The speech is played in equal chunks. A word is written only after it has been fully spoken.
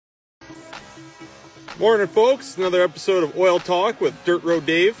Morning folks, another episode of Oil Talk with Dirt Road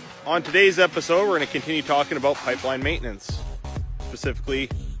Dave. On today's episode, we're going to continue talking about pipeline maintenance, specifically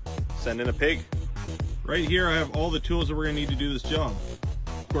sending a pig. Right here I have all the tools that we're going to need to do this job.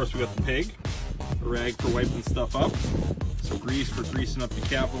 Of course, we got the pig, a rag for wiping stuff up, some grease for greasing up the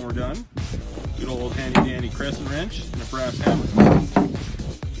cap when we're done, good old handy dandy crescent wrench, and a brass hammer.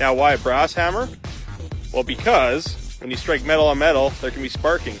 Now why a brass hammer? Well, because when you strike metal on metal, there can be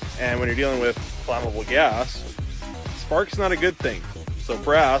sparking, and when you're dealing with flammable gas, spark's not a good thing, so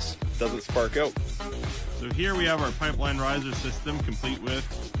brass doesn't spark out. So here we have our pipeline riser system complete with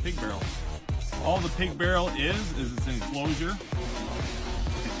pig barrel. All the pig barrel is its enclosure,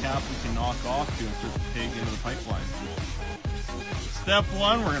 the cap we can knock off to insert the pig into the pipeline. Step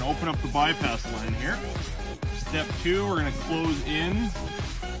one, we're going to open up the bypass line here. Step two, we're going to close in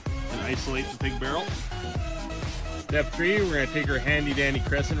and isolate the pig barrel. Step three, we're going to take our handy dandy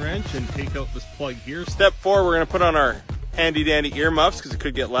crescent wrench and take out this plug here. Step four, we're going to put on our handy dandy earmuffs because it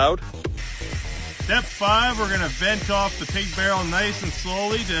could get loud. Step five, we're going to vent off the pig barrel nice and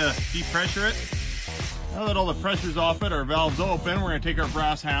slowly to depressure it. Now that all the pressure's off it, our valve's open, we're going to take our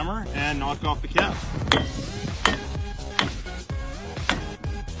brass hammer and knock off the cap.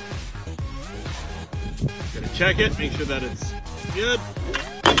 Gonna check it, make sure that it's good.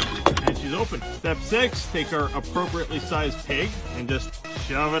 And she's open. Step six, take our appropriately sized pig and just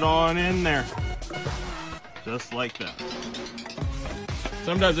shove it on in there. Just like that.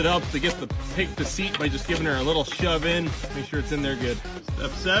 Sometimes it helps to get the pig to seat by just giving her a little shove in, make sure it's in there good.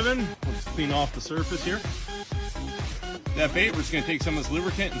 Step seven, let's clean off the surface here. Step eight, we're just gonna take some of this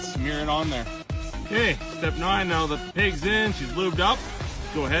lubricant and smear it on there. Okay, step nine, now that the pig's in, she's lubed up,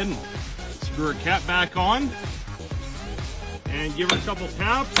 go ahead and screw her cap back on and give her a couple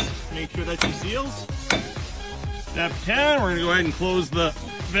taps, make sure that she seals. Step 10, we're gonna go ahead and close the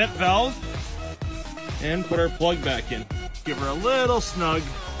vent valve and put our plug back in. Give her a little snug,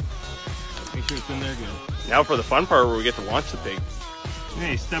 make sure it's in there good. Now for the fun part where we get to launch the pig.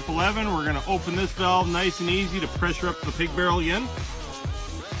 Okay, step 11, we're gonna open this valve nice and easy to pressure up the pig barrel again.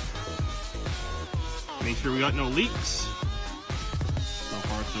 Make sure we got no leaks. So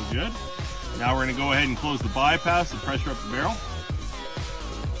far so good. Now we're going to go ahead and close the bypass to pressure up the barrel.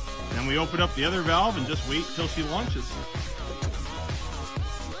 Then we open up the other valve and just wait till she launches.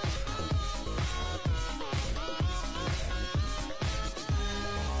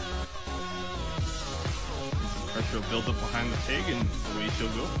 Pressure will build up behind the pig and away she'll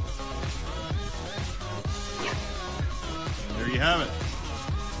go. And there you have it.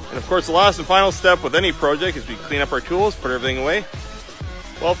 And of course the last and final step with any project is we clean up our tools, put everything away.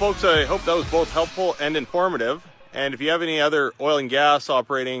 Well folks, I hope that was both helpful and informative. And if you have any other oil and gas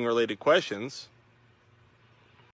operating related questions,